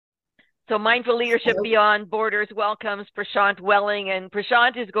So Mindful Leadership Beyond Borders welcomes Prashant Welling, and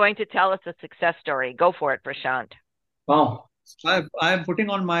Prashant is going to tell us a success story. Go for it, Prashant. Wow. I'm putting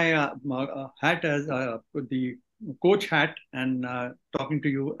on my hat as the coach hat and talking to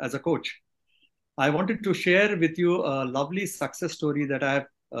you as a coach. I wanted to share with you a lovely success story that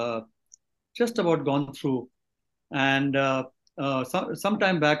I've just about gone through. And some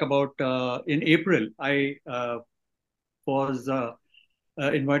time back, about in April, I was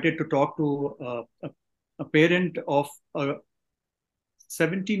invited to talk to a parent of a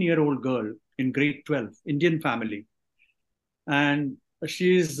 17-year-old girl in grade 12, Indian family. And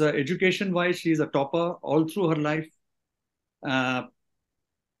she's education wise, she's a topper all through her life. Uh,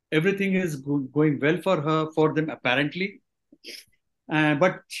 Everything is going well for her, for them, apparently.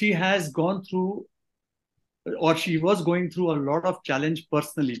 But she has gone through, or she was going through a lot of challenge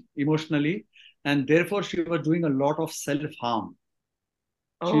personally, emotionally, and therefore she was doing a lot of self harm.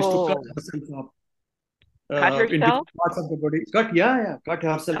 She used to cut Oh, herself up cut in herself? different parts of the body. Cut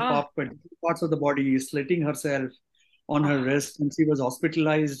herself Oh, up in different parts of the body, slitting herself on her oh. wrist, and she was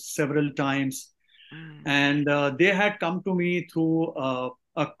hospitalized several times. Mm. And they had come to me through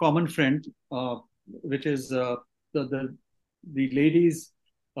a common friend, which is the, the the lady's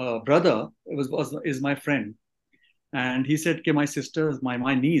brother was is my friend, and he said, "Okay, my sister,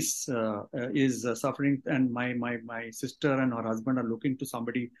 my niece is suffering, and my sister and her husband are looking to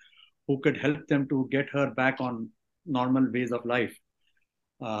somebody who could help them to get her back on normal ways of life,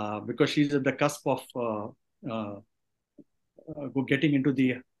 because she's at the cusp of uh, getting into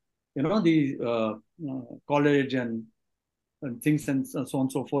the college and things and so on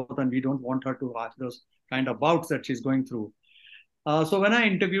and so forth, and we don't want her to have those kind of bouts that she's going through." So when I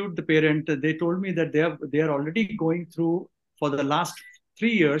interviewed the parent, they told me that they are already going through, for the last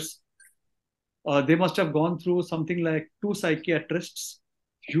 3 years. They must have gone through something like two psychiatrists,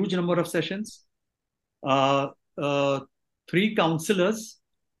 huge number of sessions, uh, uh, three counselors.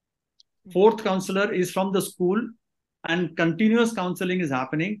 Fourth counselor is from the school, and continuous counseling is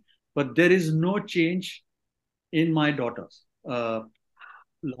happening, but there is no change in my daughter's life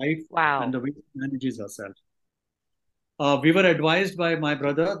and Wow. the way she manages herself. We were advised by my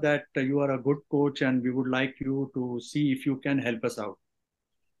brother that you are a good coach and we would like you to see if you can help us out.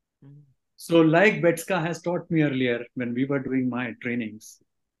 Mm. So, like Betska has taught me earlier when we were doing my trainings,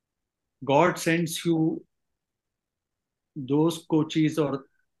 God sends you those coaches or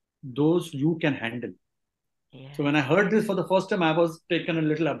those you can handle. So, Yes. when I heard this for the first time, I was taken a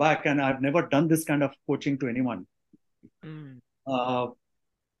little aback, and I've never done this kind of coaching to anyone. Mm. Uh,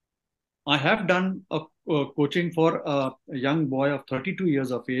 I have done a coaching for a young boy of 32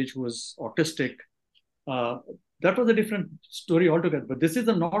 years of age who was autistic. Uh, that was a different story altogether. But this is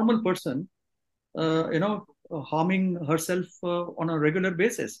a normal person, harming herself on a regular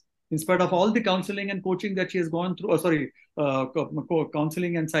basis, in spite of Mm. all the counseling and coaching that she has gone through.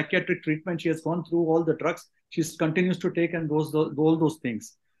 Counseling and psychiatric treatment she has gone through, all the drugs she continues to take, and all those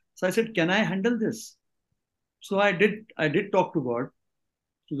things. So I said, "Can I handle this?" So I did. I did talk to God,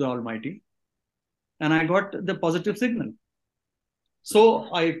 to the Almighty, and I got the positive signal. Mm. So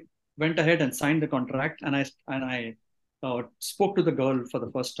I went ahead and signed the contract, and I spoke to the girl for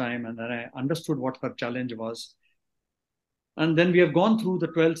the first time, and then I understood what her challenge was. And then we have gone through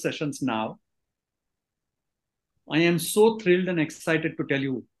the 12 sessions now. I am so thrilled and excited to tell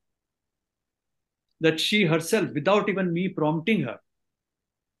you that she herself, without even me prompting her,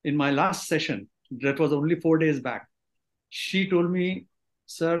 in my last session, that was only 4 days back, she told me,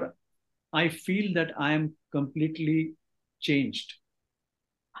 "Sir, I feel that I am completely changed.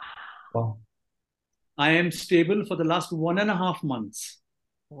 Wow. I am stable for the last 1.5 months.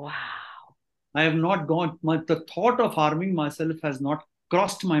 Wow. I have not the thought of harming myself has not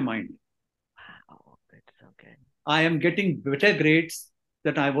crossed my mind. Wow. That's so good. I am getting better grades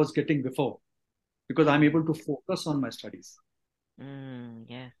than I was getting before because I'm Mm. able to focus on my studies." Mm.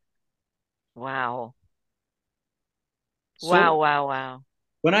 Yes. Wow. Wow. So Wow. Wow.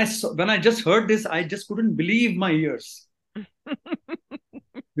 when I just heard this, I just couldn't believe my ears,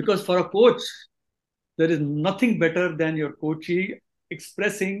 because for a coach, there is nothing better than your coachee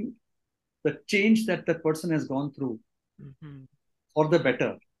expressing the change that that person has gone through Hmm. for the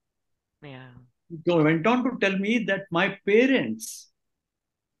better. Yeah. He went on to tell me that my parents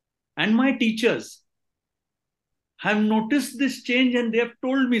and my teachers have noticed this change and they have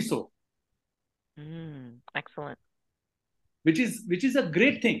told me so, Mm. Excellent. which is a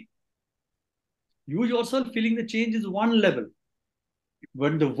great thing. You yourself feeling the change is one level.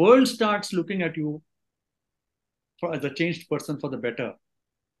 When the world starts looking at you as a changed person for the better,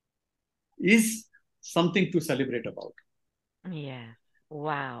 is something to celebrate about. Yes.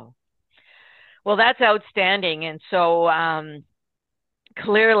 Wow. Well, that's outstanding. And so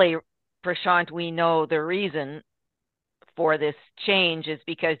clearly, Prashant, we know the reason for this change is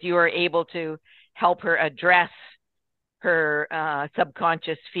because you are able to help her address her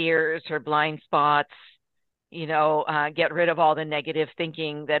subconscious fears, her blind spots, get rid of all the negative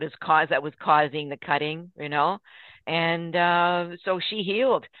thinking that was causing the cutting, and so she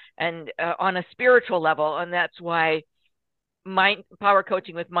healed, and on a spiritual level, and that's why power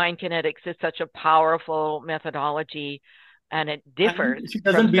coaching with mind kinetics is such a powerful methodology, and it differs And she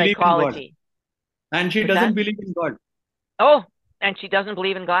from doesn't believe in God. psychology. And she What's that? doesn't believe in God. Oh, and she doesn't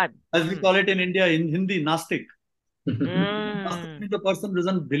believe in God. As we call it in India, in Hindi, Nastik. Mm. Nastik is the person who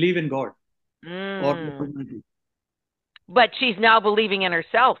doesn't believe in God or the Almighty. But she's now believing in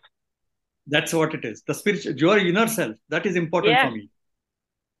herself. That's what it is. The spiritual, your inner self, that is important Yes, for me.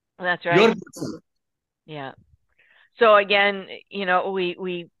 that's right. Your good self. Yeah. So again,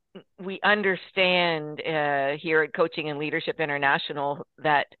 we understand here at Coaching and Leadership International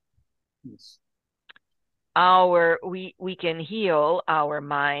that Yes. we can heal our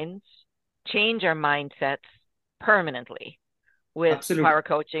minds, change our mindsets permanently with Absolutely. power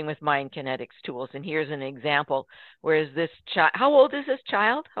coaching with mind kinetics tools. And here's an example. Whereas this child, how old is this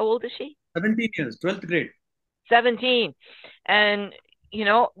child? How old is she? 17 years, 12th grade. 17. And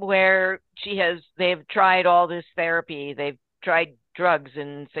where they've tried all this therapy, they've tried drugs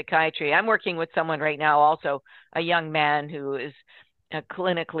and psychiatry. I'm working with someone right now, also a young man who is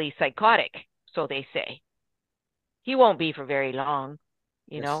clinically psychotic, so they say. He won't be for very long,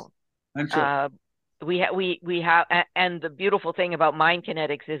 Yes, I'm sure. we have, and the beautiful thing about mind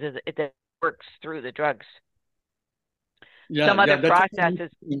kinetics is it works through the drugs. Some other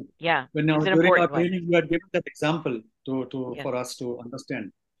processes, yeah. When during our training, you had given that example for us to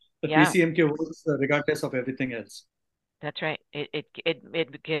understand that PCMK works regardless of everything else. That's right. It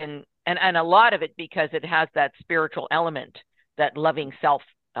can, and a lot of it because it has that spiritual element, that loving self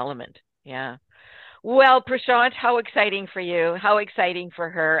element. Yeah. Well, Prashant, how exciting for you. How exciting for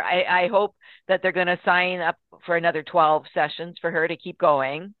her. I hope that they're going to sign up for another 12 sessions for her to keep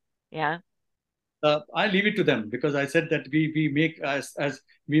going. Yeah. I leave it to them because I said that we make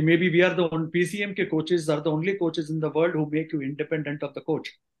we are the only PCMK coaches are the only coaches in the world who make you independent of the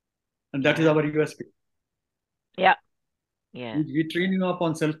coach. And that is our USP. Yeah. Yeah. We train you up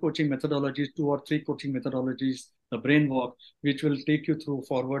on self-coaching methodologies, 2 or 3 coaching methodologies, the brain walk, which will take you through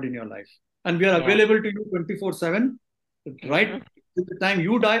forward in your life. And we are available to you 24/7, right? Till the time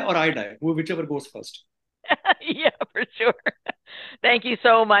you die or I die, whichever goes first. Yeah, for sure. Thank you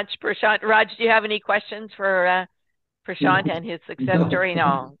so much, Prashant. Raj, do you have any questions for Prashant and his success story?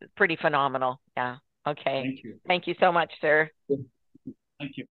 No, it's pretty phenomenal. Yeah. Okay. Thank you. Thank you so much, sir.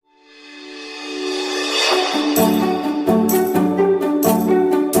 Thank you.